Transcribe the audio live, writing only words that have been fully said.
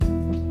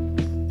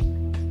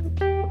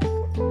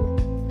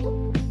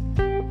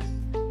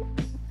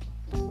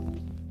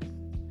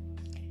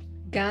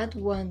God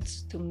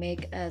Wants to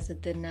Make Us a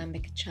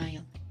Dynamic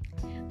Child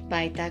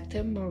by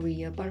Dr.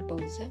 Maria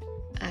Barbosa,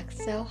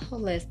 Accel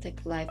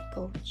Holistic Life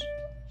Coach.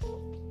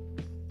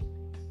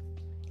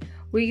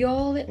 We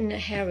all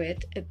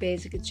inherit a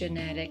basic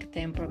genetic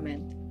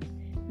temperament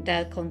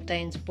that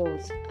contains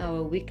both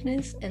our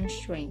weakness and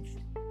strength.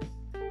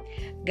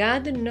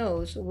 God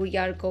knows we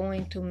are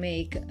going to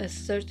make a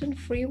certain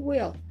free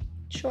will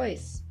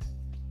choice.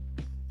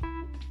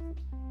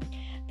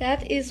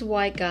 That is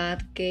why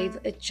God gave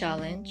a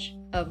challenge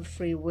of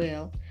free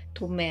will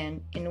to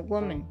man and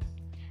woman.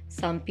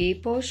 Some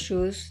people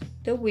choose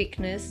the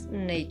weakness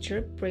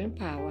nature bring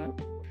power,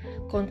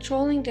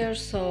 controlling their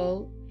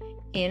soul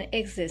and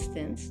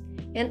existence,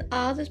 and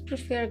others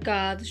prefer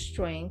God's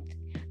strength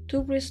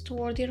to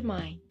restore their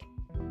mind,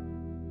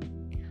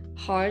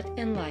 heart,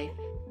 and life.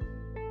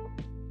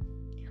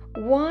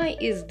 Why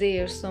is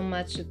there so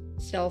much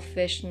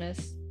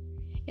selfishness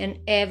in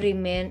every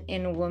man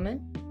and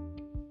woman?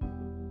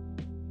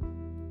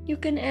 You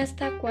can ask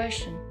that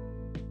question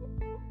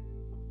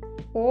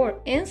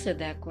or answer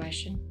that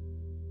question.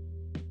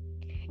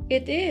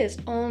 It is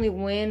only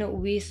when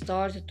we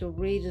start to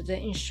read the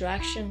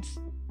instructions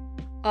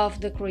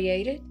of the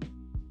Creator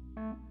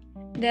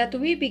that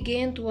we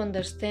begin to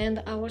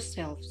understand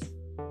ourselves.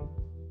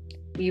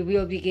 We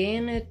will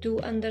begin to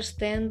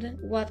understand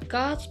what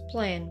God's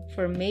plan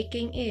for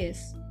making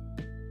is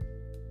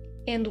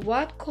and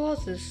what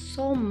causes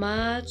so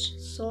much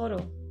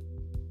sorrow.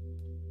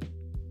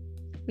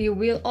 We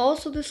will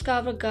also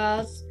discover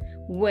God's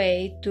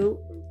way to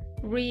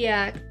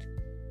react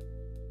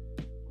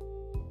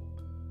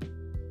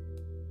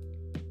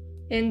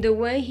and the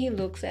way He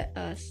looks at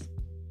us.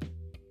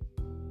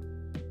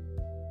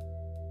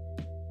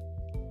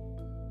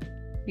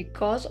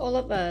 Because all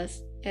of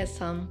us have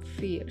some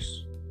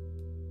fears,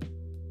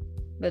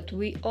 but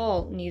we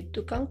all need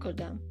to conquer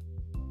them.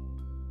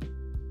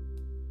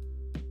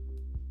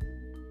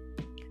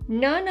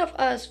 None of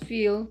us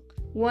feel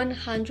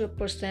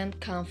 100%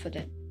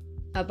 confident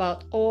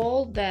about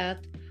all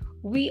that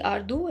we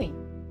are doing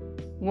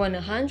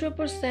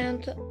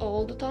 100%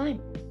 all the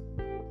time.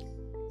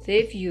 So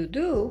if you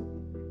do,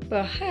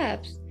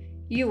 perhaps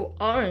you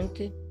aren't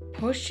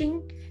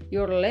pushing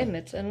your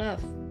limits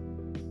enough.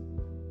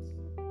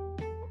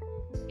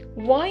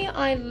 Why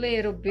a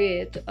little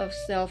bit of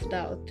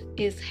self-doubt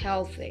is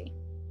healthy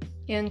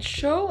and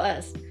show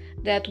us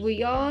that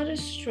we are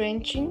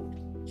stretching,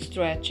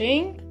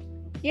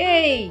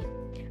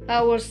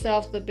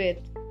 ourselves a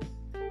bit.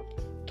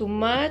 Too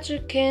much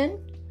can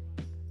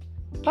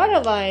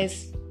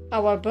paralyze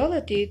our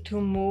ability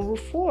to move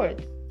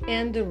forward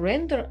and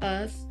render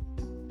us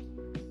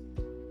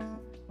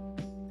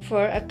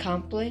for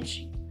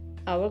accomplishing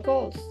our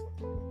goals.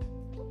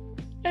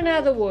 In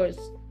other words,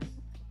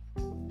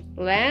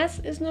 less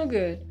is no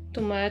good, too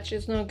much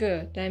is no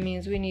good. That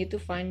means we need to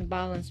find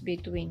balance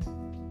between.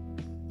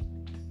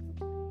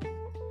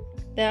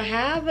 There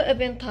have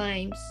been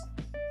times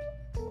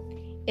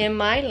in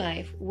my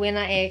life when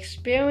I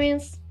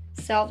experienced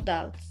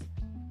self-doubts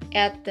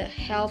at the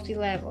healthy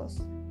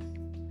levels,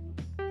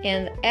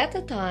 and at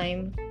a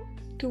time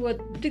to a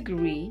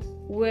degree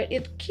where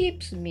it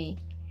keeps me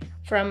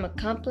from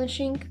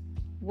accomplishing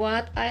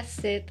what I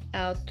set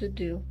out to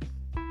do.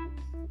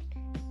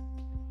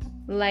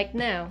 Like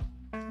now,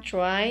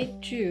 try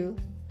to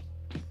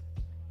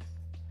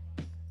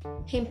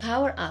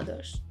empower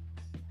others.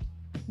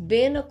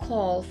 Been a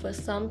call for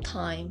some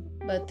time,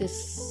 but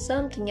it's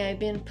something I've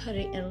been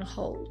putting on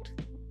hold.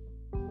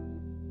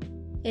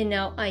 And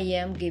now I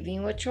am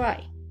giving it a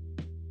try.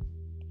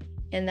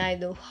 And I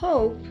do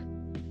hope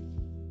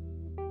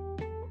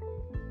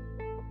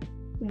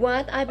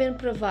what I've been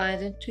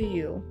providing to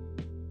you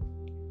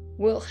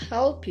will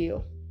help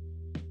you,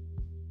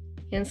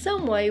 in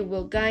some way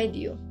will guide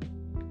you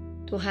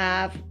to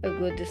have a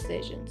good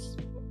decisions.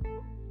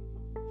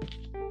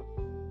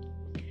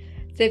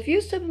 So if you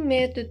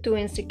submit to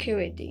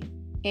insecurity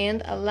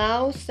and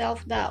allow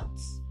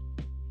self-doubts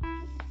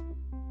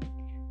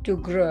to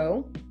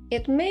grow,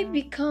 it may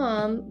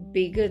become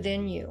bigger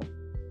than you.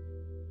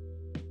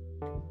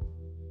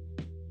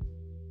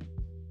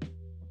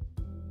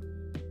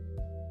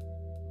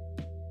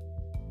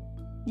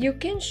 You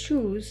can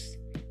choose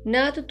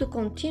not to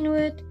continue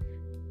it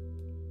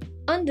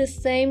on the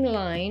same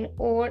line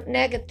or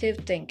negative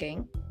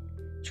thinking.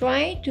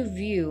 Try to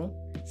view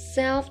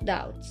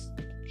self-doubts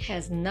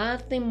as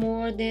nothing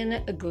more than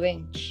a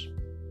glitch,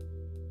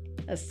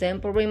 a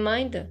simple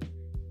reminder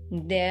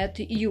that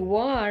you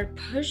are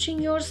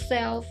pushing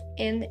yourself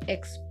and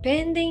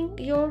expanding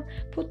your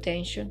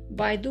potential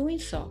by doing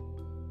so.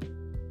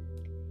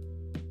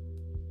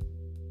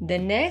 The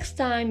next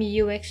time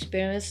you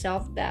experience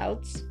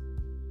self-doubts,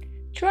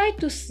 try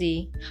to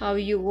see how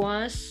you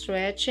are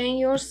stretching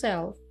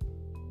yourself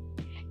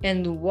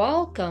and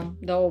welcome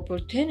the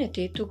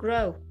opportunity to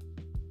grow.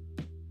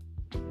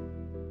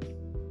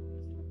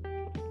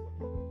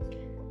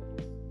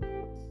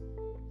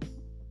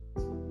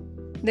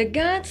 The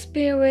God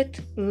Spirit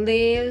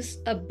lives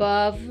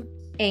above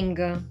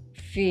anger,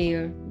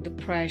 fear,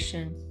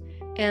 depression,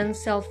 and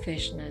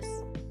selfishness.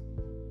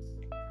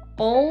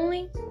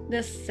 Only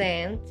the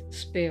sand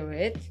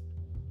spirit,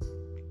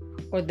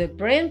 or the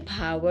brain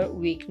power,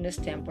 weakness,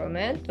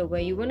 temperament, the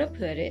way you want to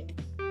put it,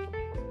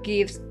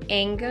 gives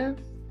anger,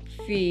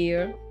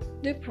 fear,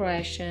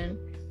 depression,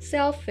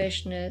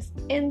 selfishness,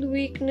 and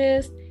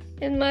weakness,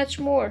 and much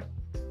more.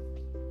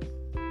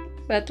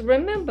 But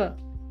remember,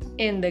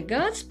 in the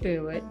God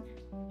spirit,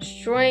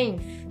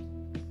 strength,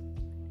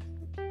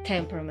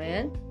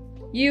 temperament,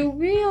 you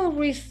will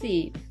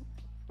receive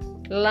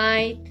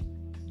light,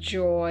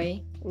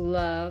 joy,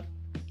 love,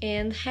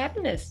 and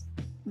happiness.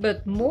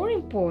 But more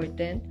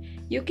important,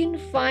 you can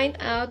find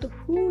out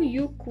who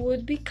you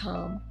could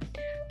become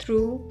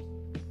through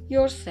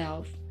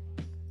yourself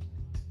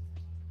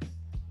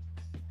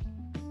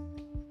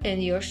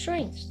and your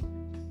strengths.